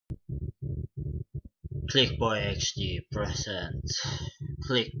Klikboy XD presents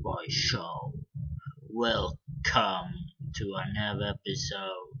Klikboy Show. Welcome to another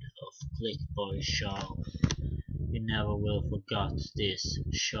episode of Klikboy Show. You never will forget this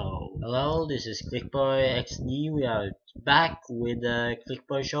show. Hello, this is Klikboy XD. We are back with the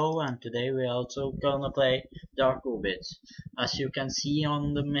Klikboy Show, and today we are also gonna play Dark Orbit. As you can see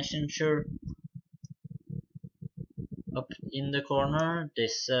on the messenger up in the corner,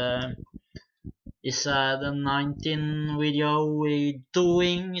 this is the 19th video we're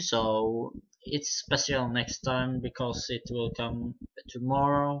doing, so it's special next time because it will come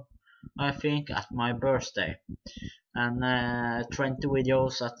tomorrow, I think, at my birthday. And 20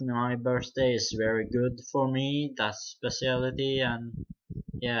 videos at my birthday is very good for me, that's speciality. And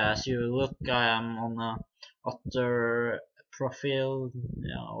yeah, as you look, I am on a other profile,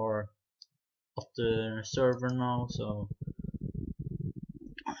 yeah, or other server now, so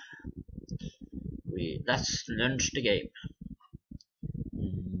let's launch the game.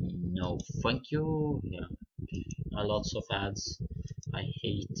 No, thank you. Yeah, lots of ads. I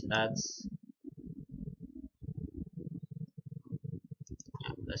hate ads.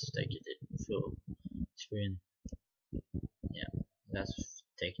 Yeah, let's take it in full screen. Yeah, let's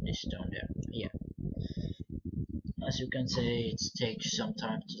take this down there. Yeah, as you can see, it takes some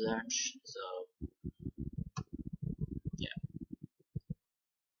time to launch, so yeah.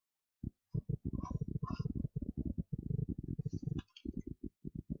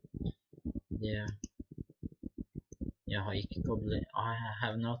 Yeah, I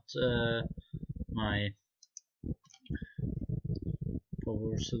have not my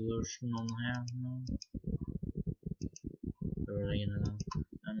power solution on here now.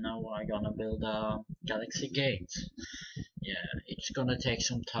 And now I'm gonna build a galaxy gate. Yeah, it's gonna take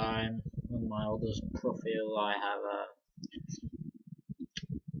some time. On my other profile I have a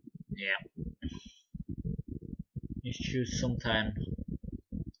issues sometime.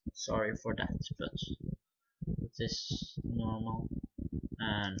 Sorry for that, but it is normal.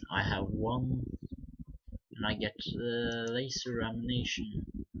 And I have one, and I get laser ammunition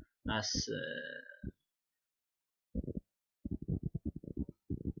as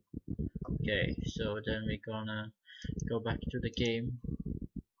okay. So then we're gonna go back to the game,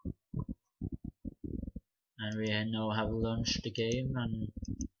 and we now have launched the game, and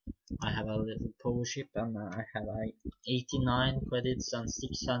I have a little power ship, and I have 89 credits and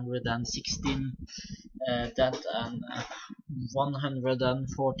 616 that, and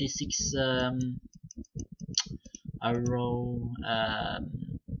 146 euro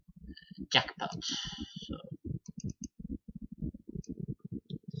jackpot. So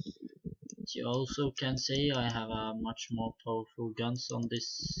as you also can see, I have a much more powerful guns on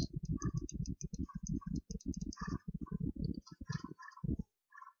this.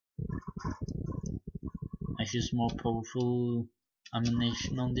 I use more powerful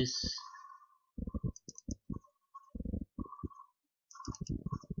ammunition on this.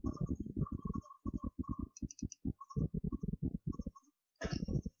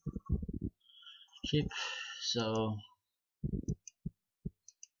 Ship, so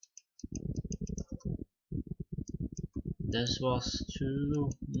this was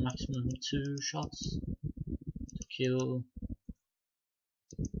maximum 2 shots to kill.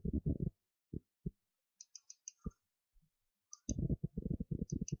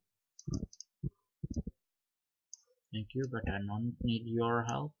 Thank you, but I don't need your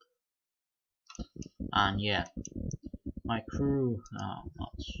help. And yeah, my crew, not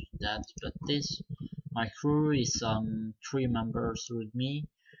that, but this, my crew is 3 members with me.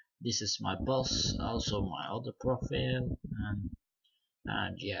 This is my boss, also my other profile,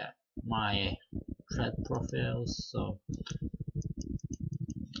 and yeah, my thread profiles. So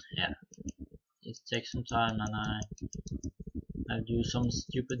yeah, it takes some time, and I do some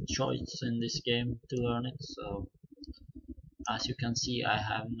stupid choice in this game to learn it. So as you can see, I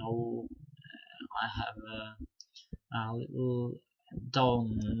have a little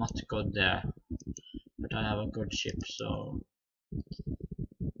down, not good there, but I have a good ship, so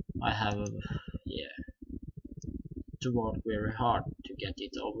I have to work very hard to get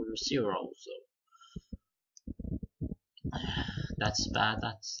it over 0. So that's bad.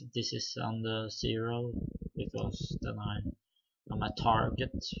 This is under 0, because then I'm a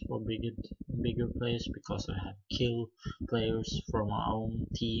target for bigger players, because I have kill players from my own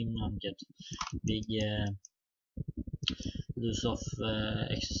team and get big lose of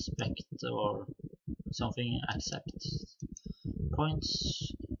expect or something accept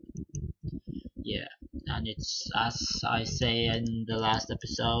points. Yeah, and it's as I say in the last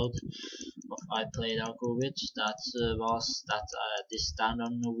episode of I played Alkovich, that was that this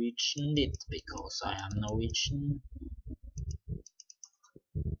standard Norwegian did, because I am Norwegian.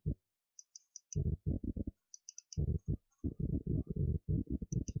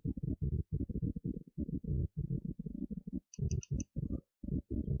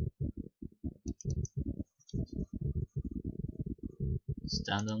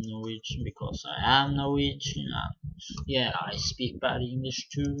 Standard Norwegian because I am Norwegian, and yeah, I speak bad English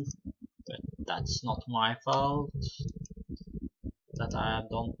too, but that's not my fault that I am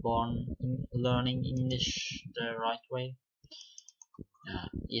not born learning English the right way.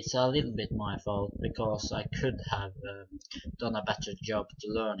 It's a little bit my fault because I could have done a better job to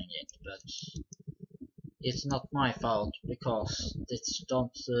learning it, but it's not my fault because it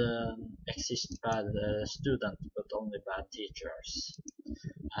don't exist bad students but only bad teachers,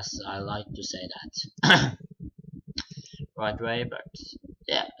 as I like to say that. Right way, but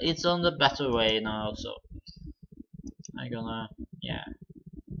yeah, it's on the better way now, so I'm gonna, yeah,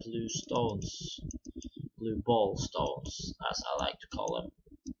 blue stones, blue ball stones, as I like to call them.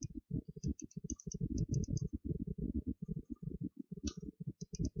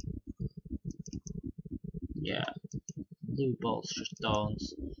 Yeah, blue ball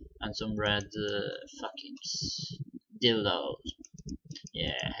stones and some red fuckings dildos.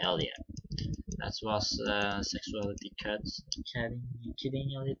 Yeah, hell yeah. That was sexuality cuts.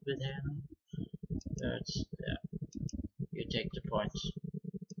 Kidding a little bit here, but yeah, you take the points.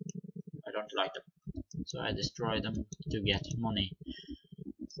 I don't like them, so I destroy them to get money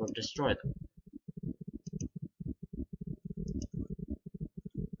for destroy them.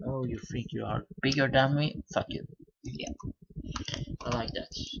 Oh, you think you are bigger than me? Fuck you. Yeah, I like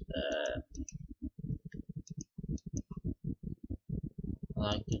that. I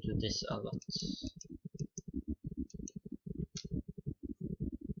like to do this a lot.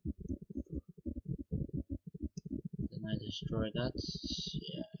 Then I destroy that.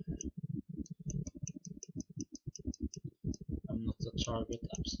 Yeah, I'm not a target,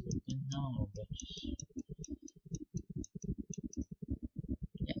 absolutely no, but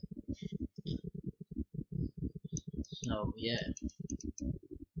yeah. So yeah,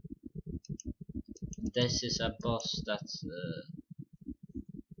 this is a boss that's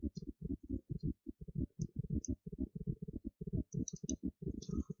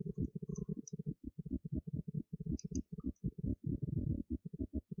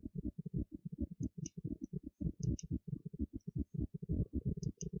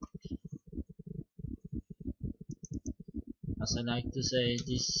as I like to say,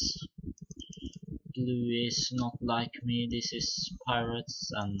 this blue is not like me. This is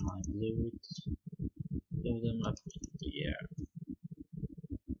pirates, and I blew them up in the air.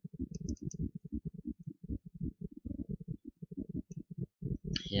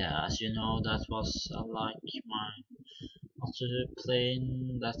 Yeah, as you know, that was like my other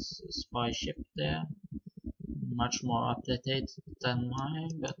plane. That's a spy ship there, much more updated than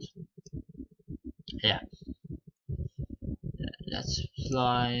mine, but yeah, let's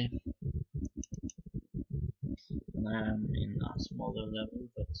fly. And I'm in a smaller level,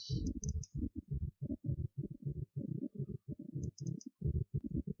 but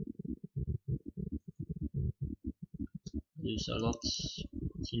lose a lot.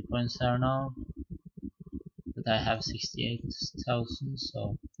 3 points there now, but I have 68,000,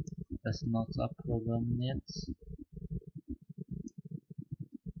 so that's not a problem yet.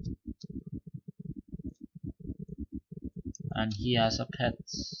 And he has a pet.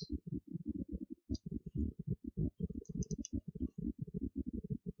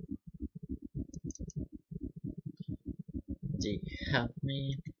 They help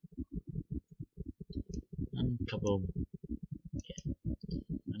me, and kaboom. Okay.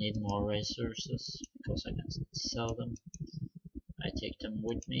 I need more resources because I can sell them. I take them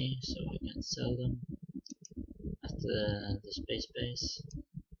with me so I can sell them at the space base.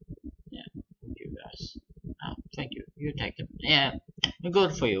 Yeah, you guys. Oh, thank you. You take them. Yeah,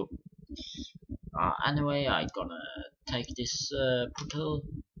 good for you. Anyway, I gonna take this portal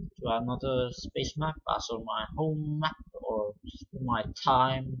to another space map, also my home map, or my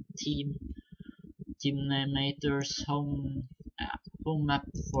team namators home map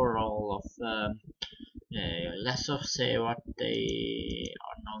for all of let's just say what they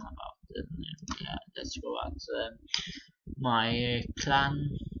are known about. And, yeah, let's go at my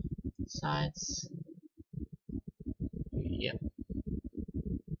clan sites. Yep,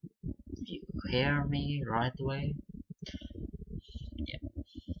 you hear me right away. Yep.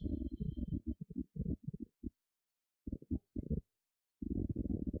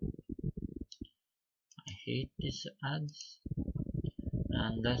 I hate these ads.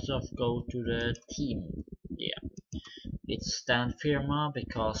 And let's off go to the team. Yeah, it's stand firma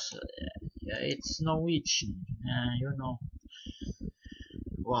because yeah, it's Norwegian. You know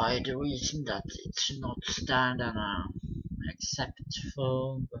why the reason that it's not stand and accept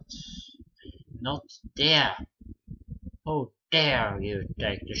phone, but not there. How dare you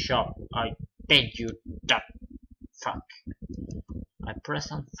take the shop? I beg you, that fuck. I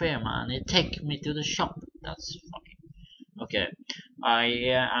press on firma and it take me to the shop. That's fucking okay. I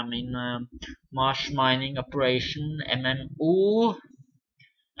am in marsh mining operation MMO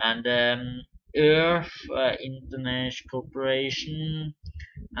and Earth International Corporation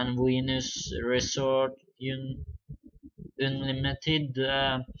and Venus Resort Unlimited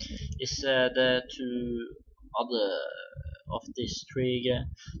is the two other of these three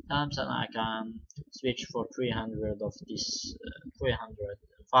times, and I can switch for 300 of this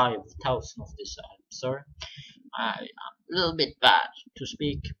 305,000 of this. I'm sorry, I'm a little bit bad to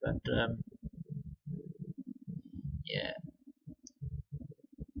speak, but yeah.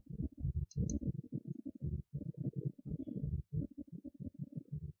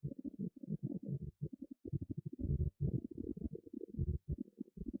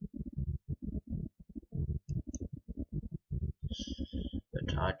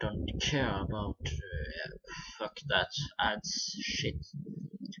 But I don't care about fuck that ads shit.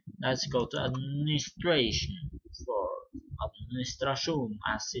 Let's go to administration for administration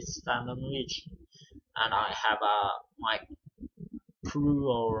as it's standard Norwegian. And I have my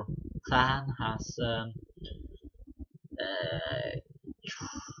crew or clan has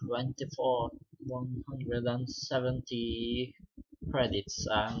 24,170 credits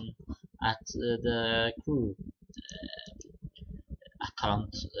at the crew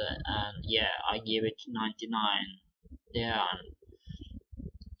account, and yeah, I give it 99 there, and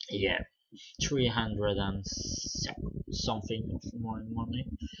yeah, 300 and something of more money.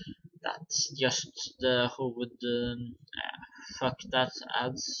 That's just the who would fuck that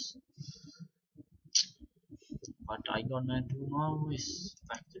ads. What I gonna do now is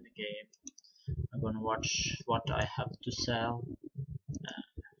back to the game. I'm gonna watch what I have to sell.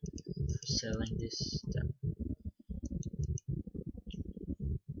 Selling this.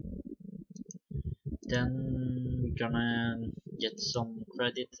 Then we're gonna get some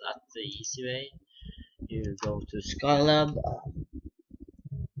credit at the easy way. You go to Skylab.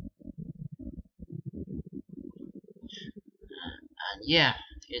 And yeah,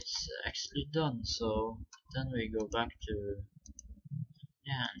 it's actually done. So then we go back to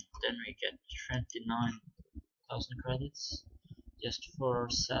yeah, and then we get 29,000 credits just for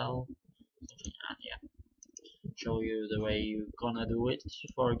sell something, and yeah, show you the way you gonna do it.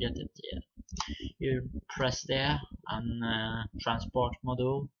 Forget it. Yeah, you press there and transport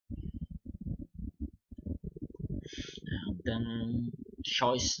module, and then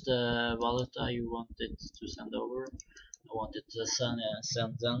choose the wallet you wanted to send over. I wanted to send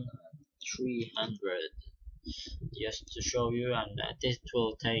them 300 just to show you, and it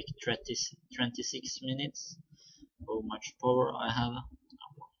will take 26 minutes. How much power I have? 1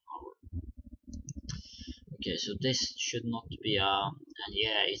 hour. Okay, so this should not be and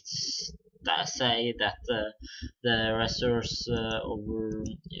yeah, it's that say that the resource over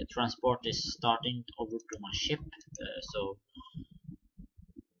transport is starting over to my ship, so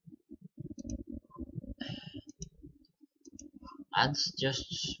ads just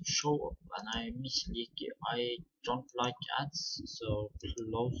show up and I misleak you. I don't like ads, so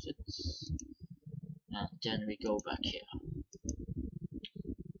close it, and then we go back here.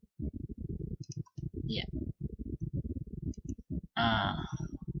 Yeah.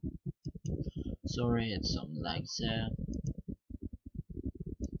 Sorry, it's some lags there.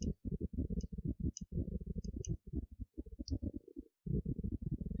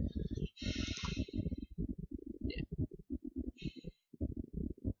 Yeah.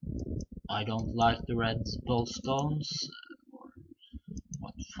 I don't like the red stones, or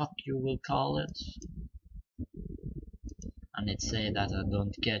what fuck you will call it. And it say that I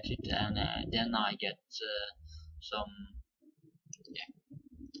don't get it, and then I get some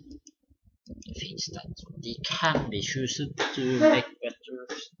things that they can be chosen to make better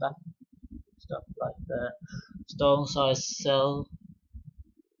stuff like the stones I sell.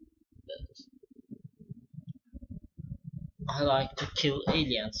 I like to kill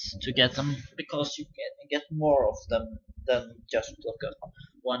aliens to get them, because you can get more of them than just look at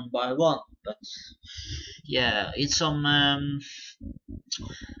one by one. But yeah, it's some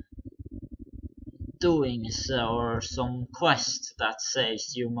doings or some quest that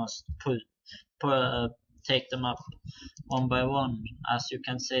says you must take them up one by one, as you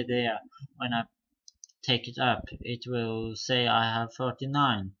can see there when I take it up, it will say I have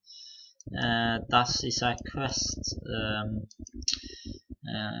 39. That is a quest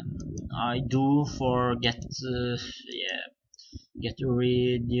I do for get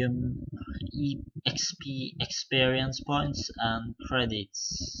iridium XP experience points and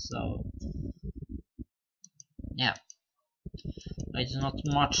credits. So yeah, it's not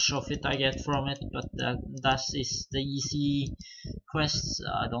much of it I get from it, but that is the easy quests.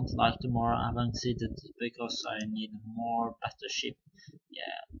 I don't like the more advanced because I need more better ship.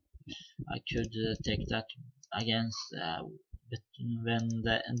 Yeah, I could take that against, but when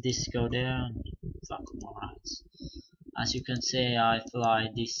this go there, fuck alright. As you can see, I fly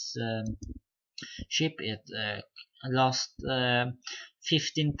this ship. It lost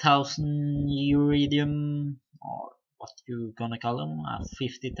 15,000 iridium, or what you gonna call them,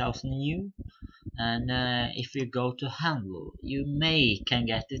 50,000 U. And if you go to handle, you can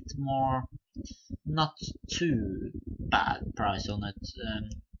get it more, not too bad price on it.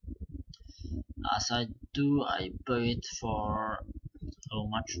 As I buy it for, how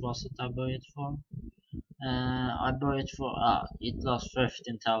much was it I buy it for? I bought it for, it lost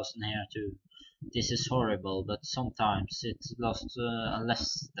 15,000 here too. This is horrible, but sometimes it lost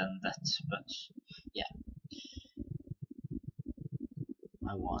less than that, but yeah.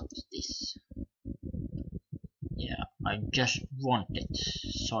 I want this. Yeah, I just want it.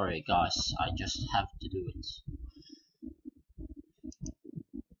 Sorry guys, I just have to do it.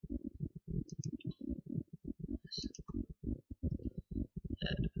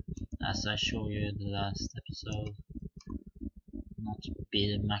 As I showed you in the last episode, not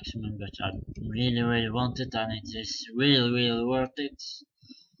be the maximum, but I really want it, and it is really worth it.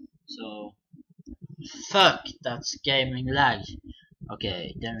 So fuck, that's gaming lag.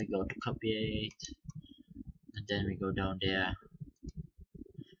 Okay, then we go to copy it, and then we go down there.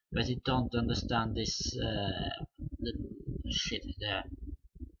 But it don't understand this little shit there,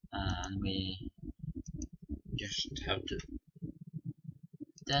 and we just have to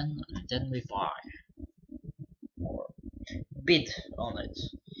then we buy or bid on it.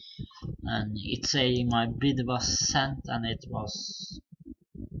 And it's saying my bid was sent, and it was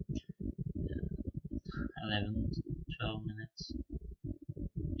 11-12 minutes.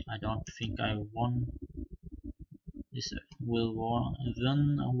 I don't think I won this, will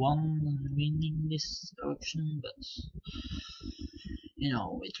winning this auction, but you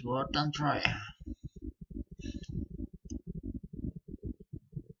know, it's worth a try.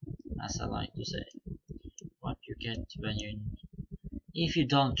 As I like to say, what you get when if you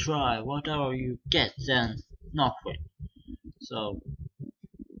don't try, whatever you get, then nothing. So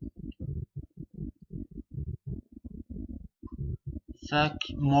fuck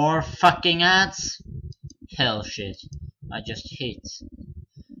more fucking ads. Hell shit, I just hate.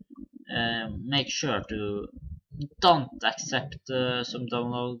 Make sure to don't accept some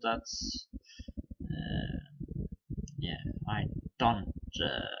download that's yeah, I don't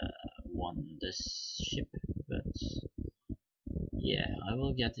want this ship, but yeah, I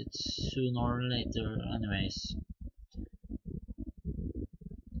will get it sooner or later anyways.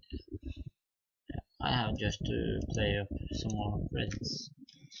 I have just to play up some more credits,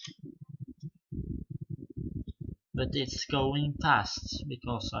 but it's going fast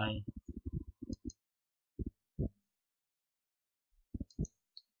because I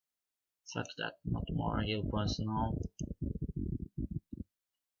fuck that, not more heal points now.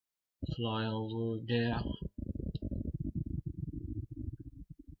 Fly over there.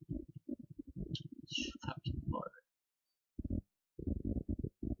 Fucking boy.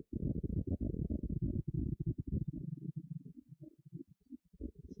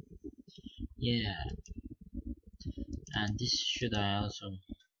 Yeah, and this should I also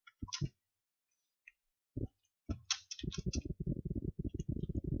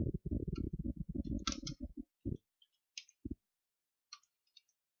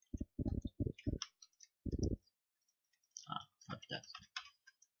fuck that.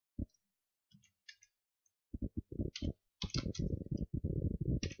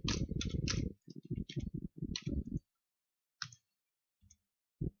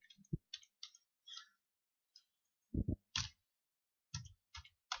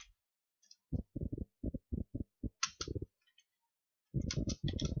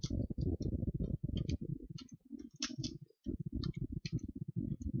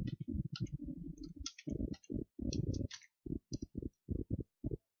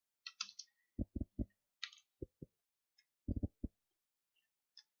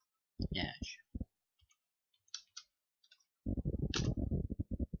 Yeah,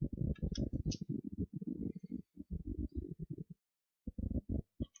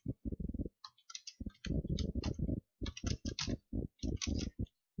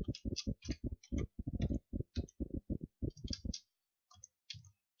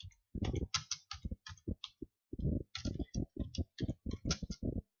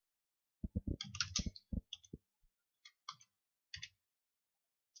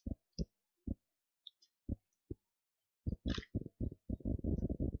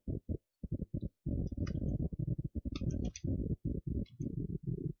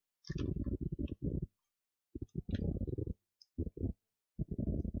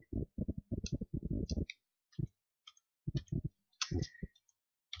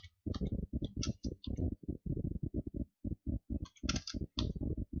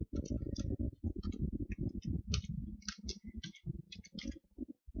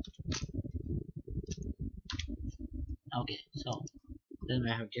 Okay, so then we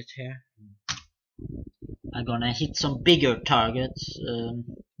have get here. I'm gonna hit some bigger targets.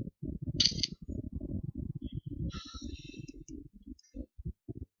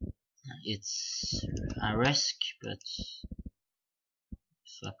 It's a risk, but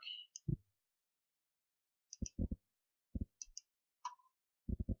fuck.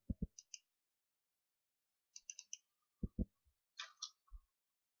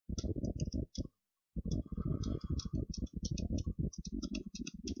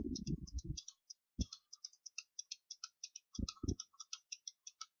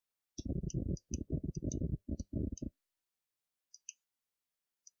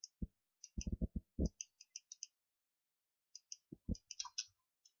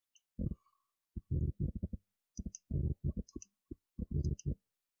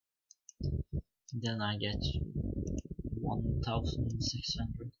 Then I get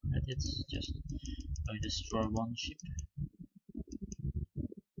 1,600 credits just by destroy one ship.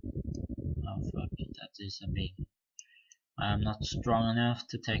 Oh fuck, that is a big. I am not strong enough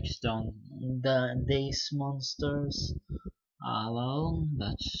to take down these monsters alone,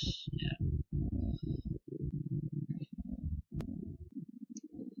 but yeah.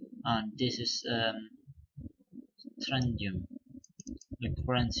 And this is Trendium, the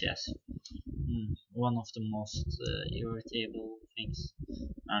currencies. One of the most irritable things.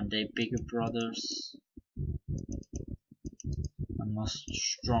 And they bigger brothers and much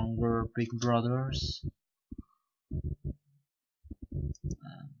stronger big brothers.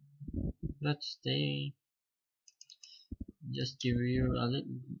 But they just give you a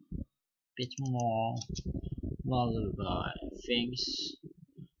little bit more valuable things.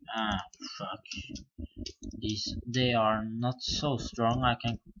 Ah, fuck. They are not so strong. I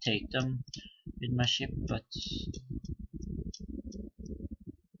can take them with my ship, but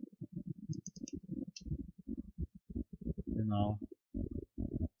you know.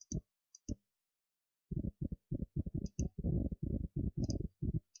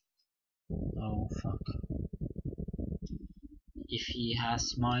 Oh fuck. If he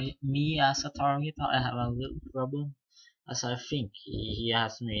has me as a target, I have a little problem, as I think he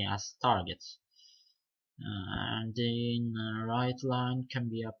has me as target. And in the right line can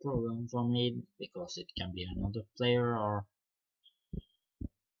be a problem for me because it can be another player or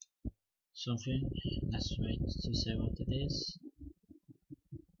something. Let's wait to see what it is.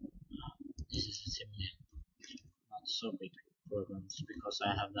 This is a simulator, not so big problems because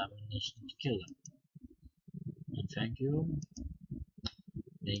I have the ammunition to kill them. And thank you.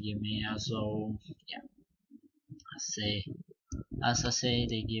 They give me also, yeah, as I say,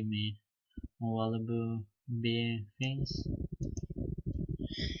 they give me valuable things.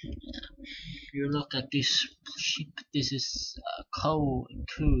 You look at this ship. This is a cool.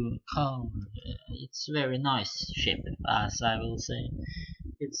 It's very nice ship, as I will say.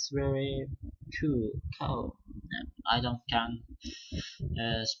 It's very cool. I don't can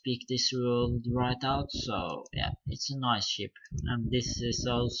speak this word right out, so yeah, it's a nice ship. And this is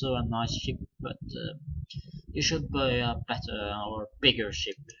also a nice ship, but you should buy a better or bigger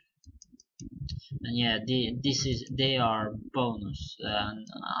ship. And yeah, they are bonus, and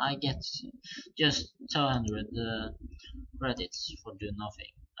I get just 200 credits for do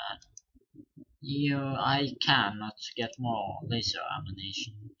nothing. I cannot get more laser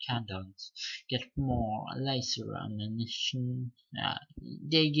ammunition. Cannot get more laser ammunition.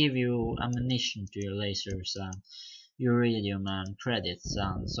 They give you ammunition to your lasers and iridium and credits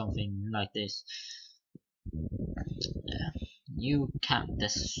and something like this. You can't.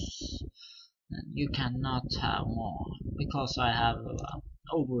 You cannot have more because I have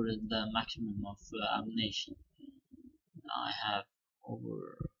over the maximum of ammunition. I have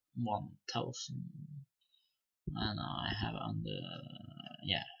over 1,000 and I have under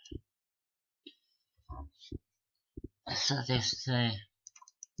yeah. So this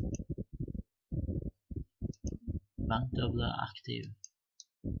bank of the active.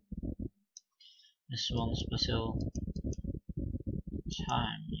 This one special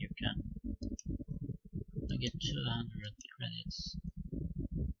time you can get 200 credits.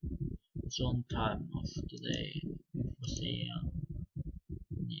 It's one time of the day. If we see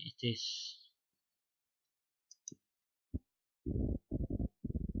it is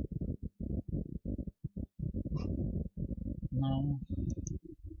no.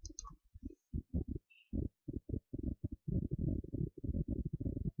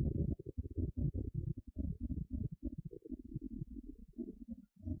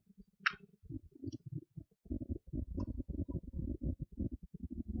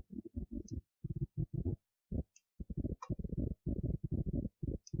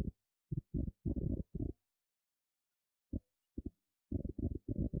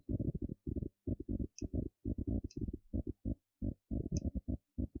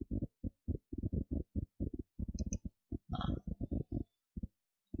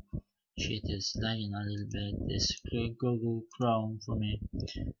 Shit is lagging a little bit. This Google Chrome for me.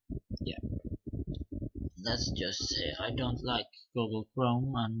 Yeah, let's just say I don't like Google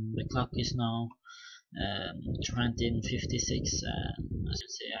Chrome, and the clock is now 20:56. As you can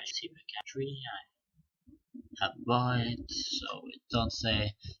see, I see the country I have bought it, so it don't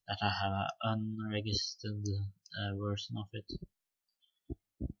say that I have an unregistered version of it.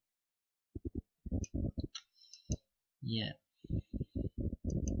 Yeah.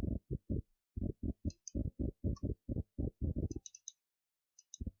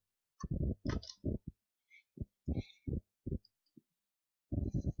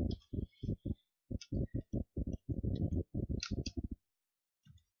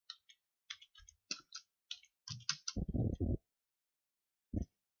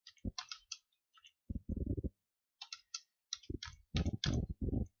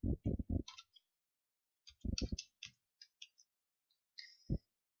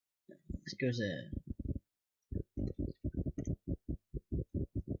 Excuse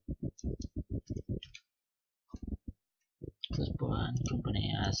klikboy1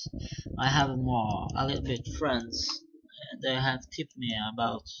 company, as I have a little bit friends. They have tipped me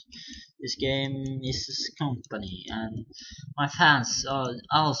about this game is this company, and my fans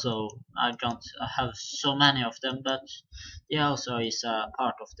also, I don't have so many of them, but they also is a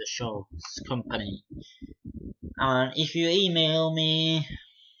part of the show's company. And if you email me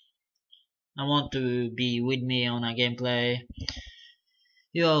and want to be with me on a gameplay,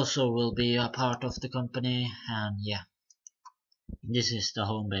 you also will be a part of the company. And yeah, this is the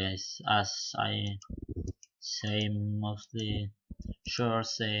home base, as I say mostly, sure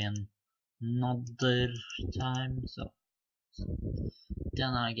saying another time, so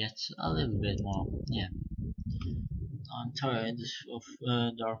then I get a little bit more. Yeah, I'm tired of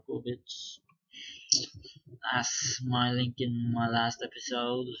dark orbits, as my link in my last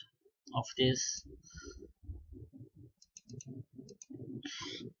episode of this.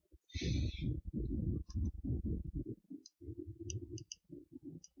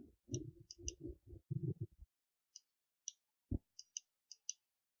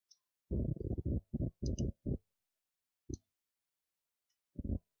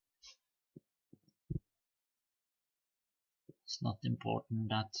 It's not important,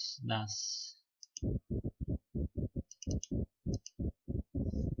 that's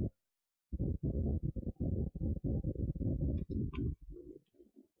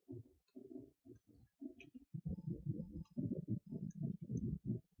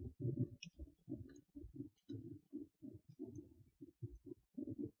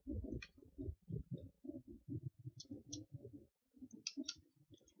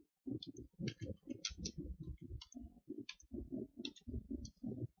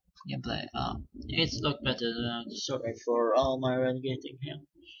gameplay. It's look better. Sorry for all my relegating here.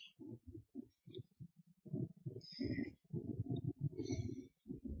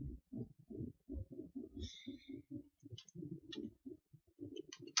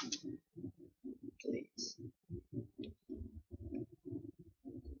 Please.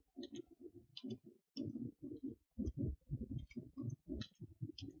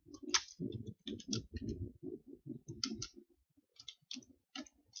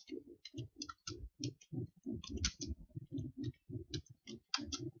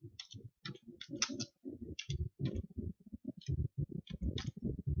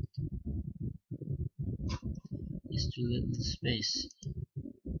 It's too little space.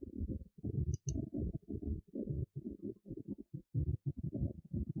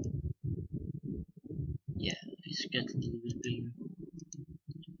 Yeah, it's getting a little bit bigger.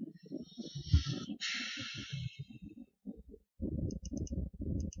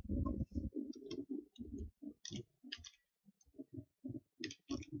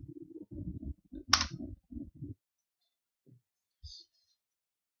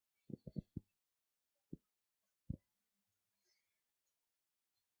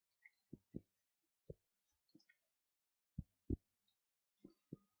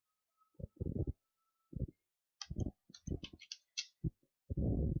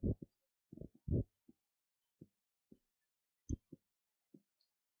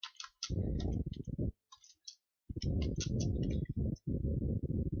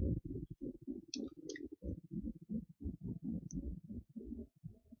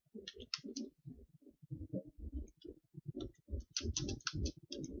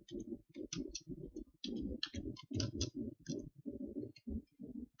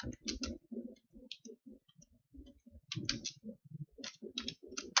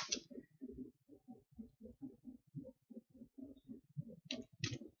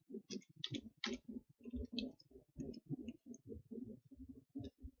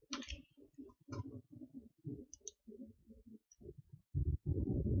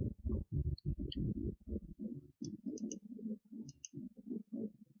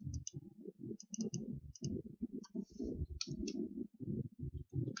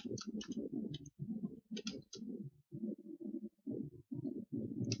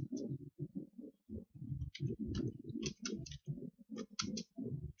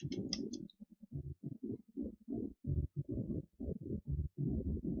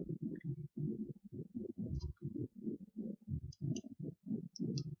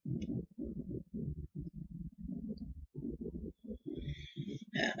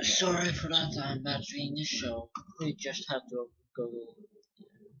 Sorry for that, I'm not doing the show. We just have to go.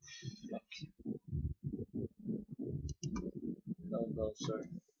 Fuck. Go, sir.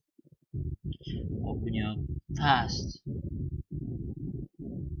 Open your fast.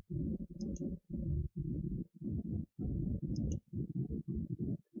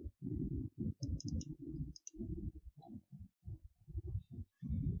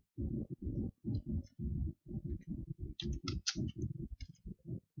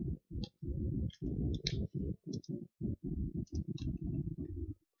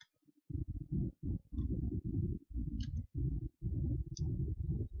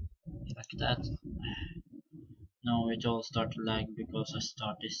 Like that. No, it all started lag because I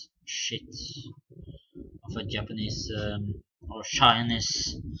start this shit of a Japanese or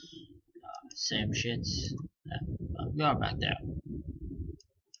Chinese same shit. We are back there.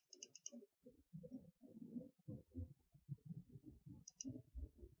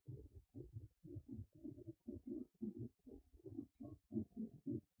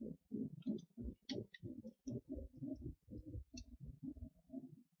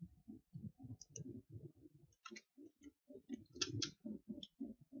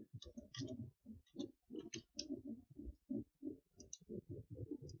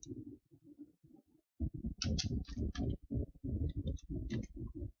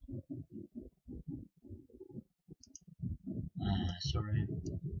 Sorry.